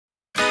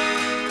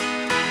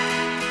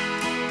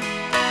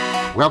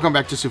Welcome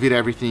back to Sous Vide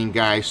Everything,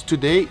 guys.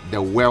 Today,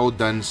 the well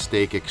done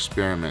steak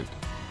experiment.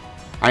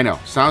 I know,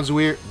 sounds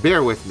weird,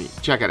 bear with me,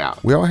 check it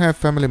out. We all have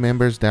family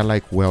members that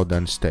like well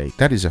done steak.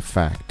 That is a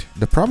fact.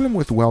 The problem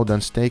with well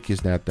done steak is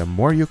that the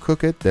more you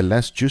cook it, the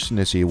less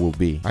juiciness it will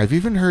be. I've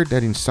even heard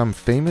that in some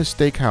famous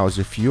steakhouse,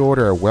 if you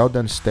order a well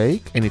done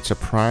steak and it's a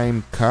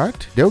prime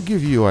cut, they'll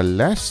give you a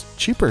less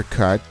cheaper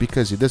cut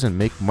because it doesn't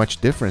make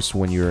much difference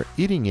when you're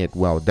eating it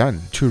well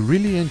done. To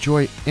really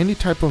enjoy any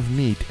type of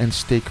meat and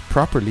steak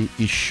properly,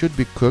 it should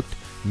be cooked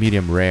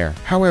medium rare.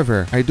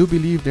 However, I do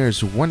believe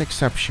there's one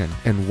exception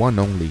and one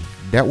only.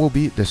 That will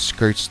be the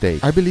skirt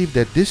steak. I believe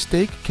that this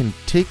steak can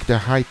take the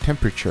high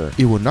temperature.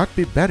 It will not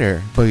be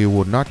better, but it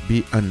will not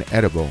be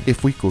unedible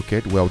if we cook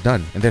it well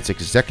done. And that's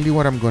exactly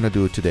what I'm gonna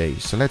do today.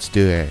 So let's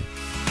do it.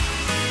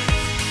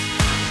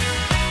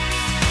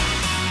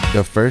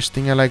 The first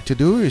thing I like to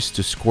do is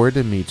to score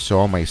the meat so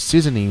all my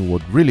seasoning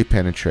would really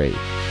penetrate.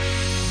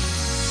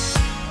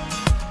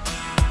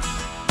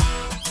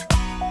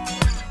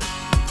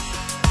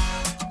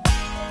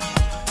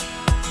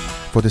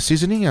 For the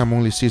seasoning, I'm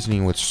only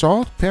seasoning with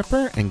salt,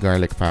 pepper, and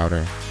garlic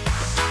powder.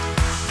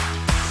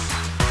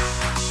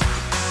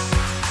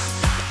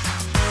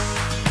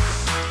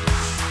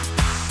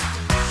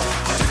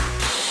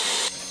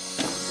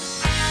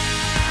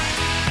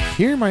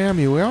 Here in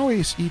Miami, we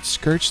always eat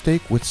skirt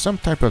steak with some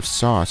type of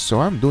sauce,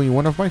 so I'm doing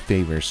one of my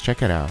favorites.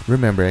 Check it out.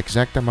 Remember,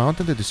 exact amount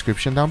in the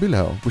description down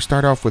below. We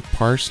start off with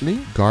parsley,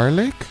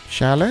 garlic,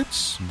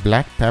 shallots,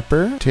 black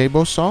pepper,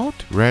 table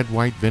salt, red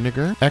white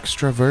vinegar,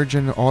 extra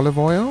virgin olive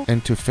oil,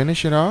 and to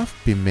finish it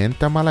off,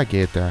 pimenta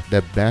malagueta,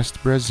 the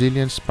best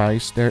Brazilian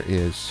spice there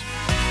is.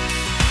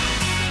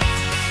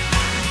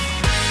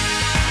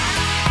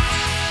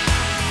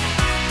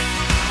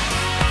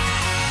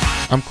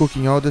 I'm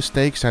cooking all the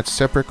steaks at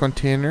separate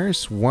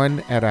containers, one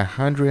at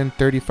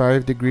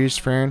 135 degrees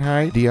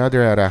Fahrenheit, the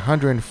other at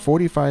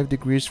 145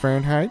 degrees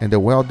Fahrenheit, and the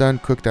well done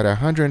cooked at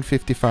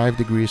 155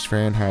 degrees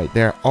Fahrenheit.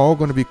 They're all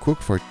going to be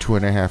cooked for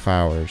 2.5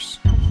 hours.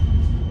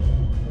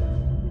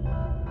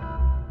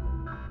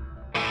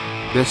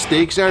 The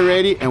steaks are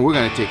ready and we're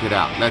gonna take it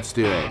out. Let's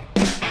do it.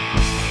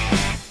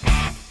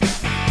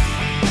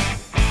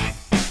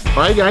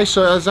 Alright guys,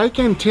 so as I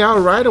can tell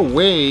right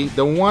away,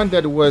 the one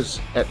that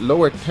was at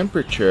lower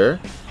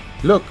temperature,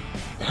 look,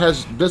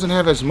 doesn't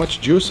have as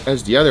much juice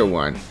as the other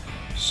one.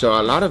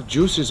 So a lot of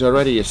juices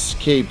already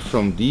escaped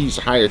from these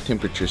higher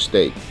temperature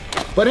steak.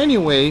 But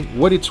anyway,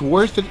 what it's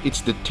worth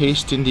it's the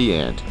taste in the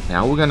end.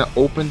 Now we're gonna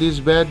open these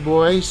bad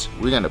boys,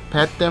 we're gonna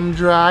pat them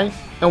dry,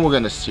 and we're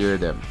gonna sear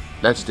them.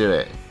 Let's do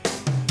it.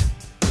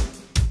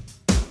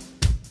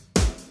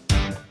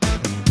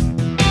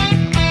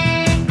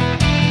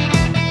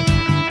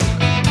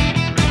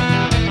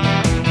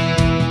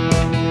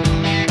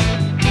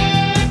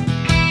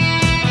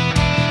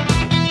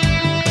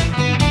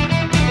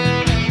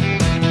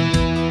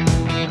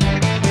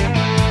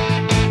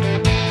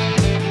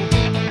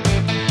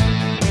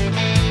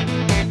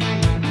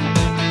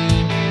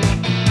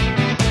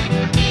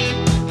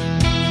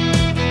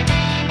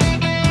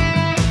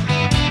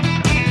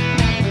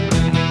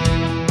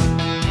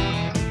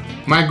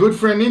 My good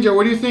friend Ninja,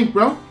 what do you think,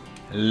 bro?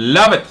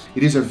 Love it!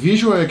 It is a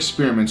visual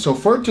experiment. So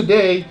for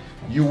today,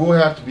 you will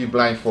have to be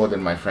blindfolded,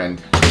 my friend.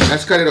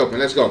 Let's cut it open.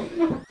 Let's go.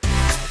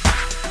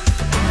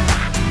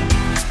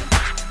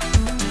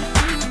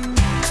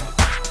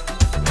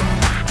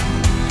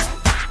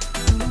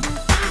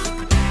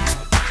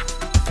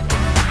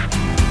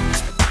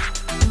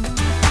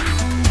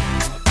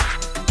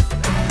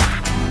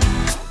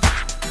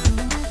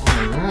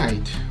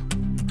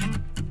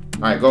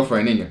 Alright, go for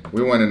it, Ninja.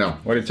 We want to know.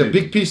 What it's a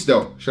big piece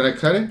though. Should I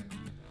cut it?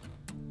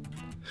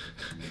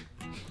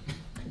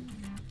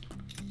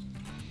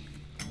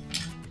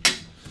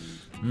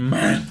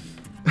 Man.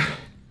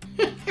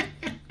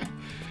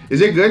 Is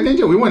it good,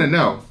 Ninja? We want to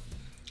know.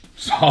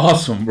 It's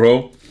awesome,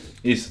 bro.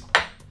 It's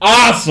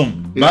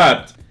awesome,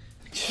 but...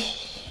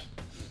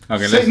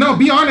 Okay, no,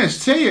 be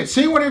honest. Say it.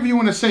 Say whatever you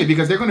want to say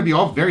because they're going to be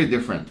all very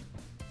different.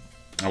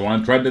 I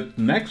want to try the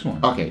next one.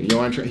 Okay, you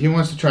want to try, he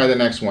wants to try the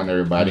next one,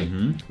 everybody.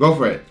 Go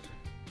for it.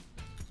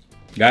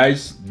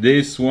 Guys,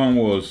 this one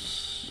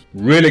was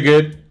really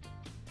good,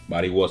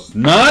 but it was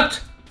not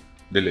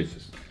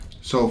delicious.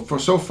 So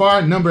so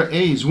far, number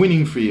A is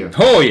winning for you.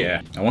 Oh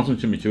yeah, I want some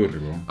chimichurri,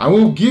 bro. I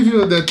will give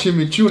you the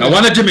chimichurri. I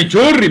want a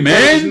chimichurri,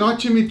 man. It's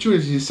not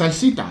chimichurri, it's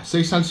salsita.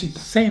 Say salsita.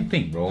 Same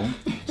thing, bro.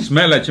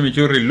 Smell like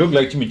chimichurri, look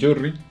like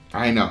chimichurri.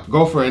 I know.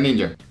 Go for it,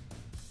 Ninja.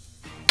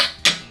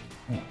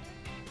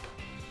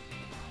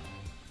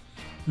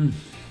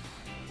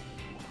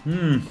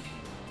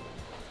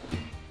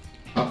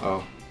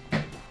 Uh-oh.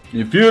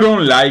 If you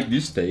don't like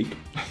this steak,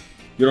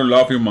 you don't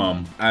love your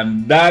mom.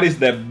 And that is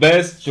the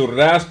best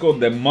churrasco,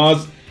 the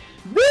most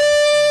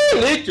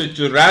delicious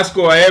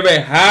churrasco I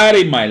ever had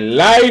in my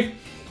life.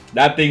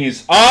 That thing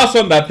is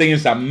awesome. That thing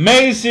is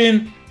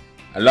amazing.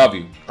 I love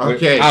you.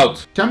 Okay. We're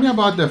out. Tell me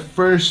about the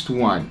first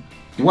one.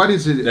 What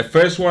is it? The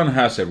first one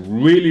has a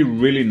really,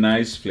 really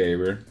nice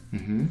flavor.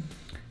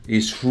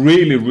 It's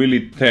really,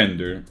 really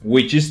tender,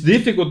 which is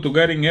difficult to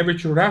get in every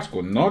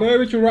churrasco. Not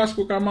every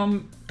churrasco come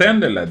on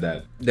tender like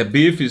that. The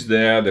beef is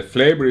there, the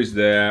flavor is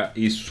there,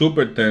 it's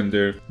super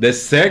tender. The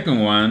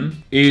second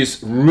one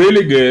is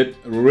really good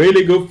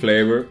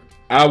flavor.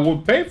 I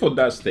would pay for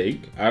that steak,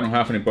 I don't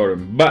have any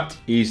problem, but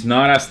it's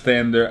not as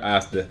tender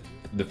as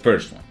the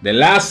first one. The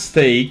last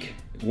steak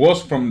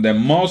was from the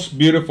most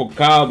beautiful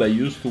cow that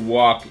used to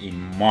walk in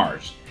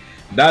Mars.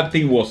 That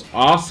thing was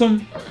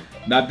awesome,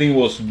 that thing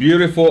was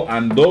beautiful,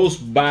 and those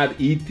bad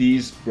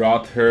ETs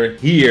brought her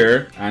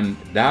here, and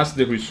that's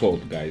the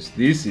result, guys.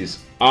 This is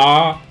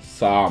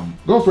awesome.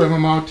 Go for it,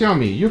 Mama. Tell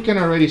me, you can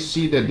already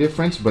see the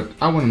difference, but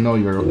I want to know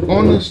your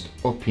honest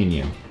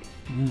opinion.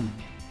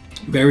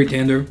 Very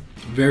tender,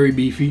 very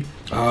beefy.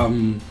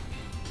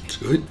 It's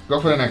good. Go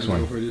for the next Go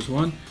one. for this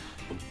one.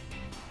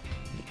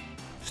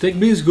 Steak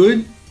B is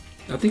good.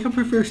 I think I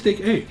prefer steak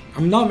A.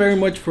 I'm not very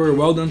much for a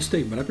well done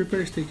steak, but I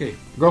prefer steak A.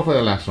 Go for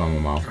the last one,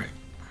 Mama. All right.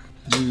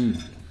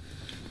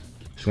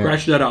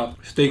 Scratch that out.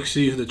 Steak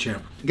C is the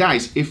champ.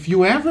 Guys, if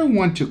you ever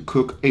want to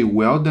cook a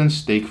well-done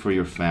steak for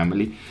your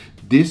family,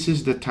 this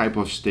is the type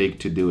of steak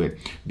to do it,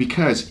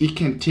 because it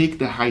can take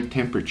the high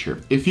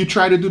temperature. If you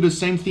try to do the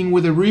same thing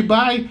with a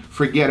ribeye,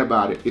 forget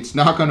about it. It's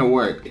not gonna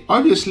work.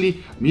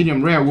 Obviously,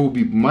 medium rare will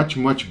be much,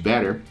 much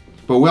better,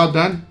 but well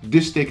done,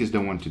 this steak is the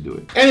one to do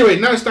it. Anyway,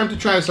 now it's time to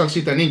try the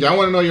salsita ninja. I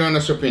wanna know your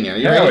honest opinion.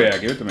 You Hell ready? yeah,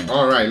 give it to me.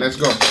 All right, let's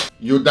go.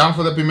 You down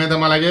for the pimenta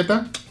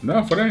malagueta?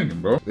 No, for anything,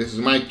 bro. This is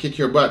might kick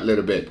your butt a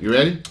little bit. You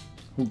ready?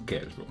 Who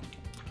cares, bro?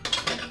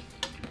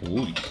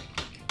 Ooh.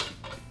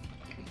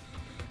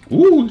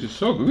 Ooh, this is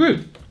so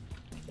good.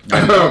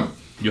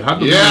 You have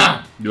to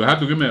you have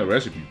to give me a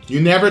recipe.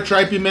 You never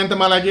tried pimenta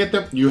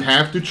malagueta? You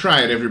have to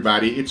try it,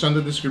 everybody. It's on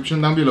the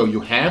description down below.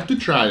 You have to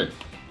try it.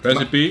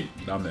 Recipe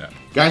down there.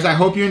 Guys, I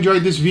hope you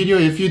enjoyed this video.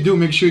 If you do,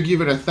 make sure you give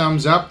it a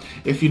thumbs up.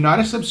 If you're not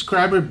a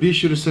subscriber, be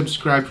sure to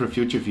subscribe for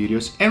future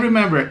videos. And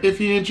remember,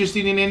 if you're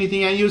interested in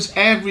anything I use,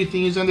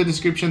 everything is on the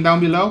description down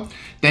below.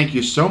 Thank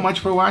you so much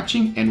for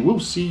watching, and we'll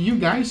see you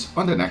guys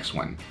on the next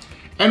one.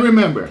 And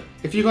remember,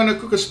 if you're gonna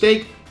cook a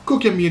steak,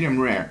 cook it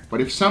medium rare. But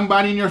if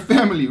somebody in your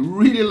family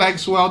really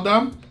likes well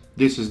done,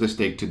 this is the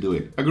steak to do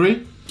it.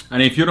 Agree?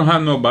 And if you don't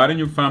have nobody in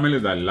your family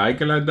that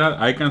like it like that,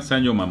 I can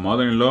send you my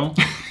mother-in-law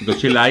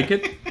because she like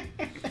it.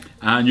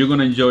 And you're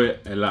gonna enjoy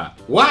it a lot.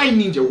 Why,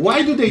 Ninja?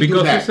 Why do they do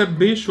that? Because it's a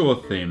visual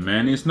thing,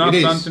 man. It's not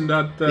something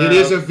that... It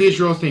is a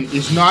visual thing.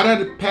 It's not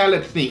a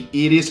palate thing.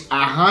 It is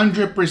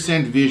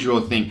 100% visual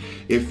thing.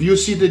 If you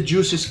see the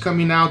juices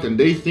coming out and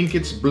they think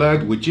it's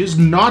blood, which is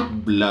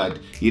not blood.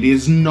 It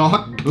is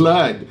not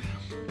blood.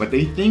 But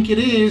they think it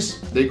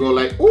is. They go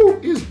like, oh,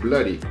 it's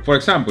bloody. For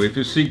example, if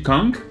you see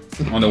conch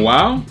on the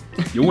wild,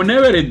 you will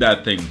never eat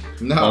that thing.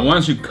 No. But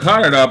once you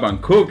cut it up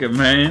and cook it,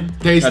 man,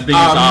 Tastes that thing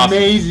is awesome.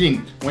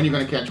 amazing. When are you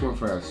gonna catch one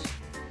for us?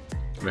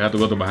 We have to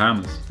go to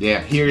Bahamas.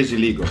 Yeah, here is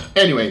illegal.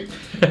 Anyway,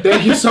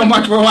 thank you so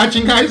much for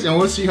watching, guys, and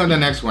we'll see you on the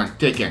next one.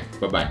 Take care.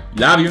 Bye-bye.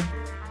 Love you.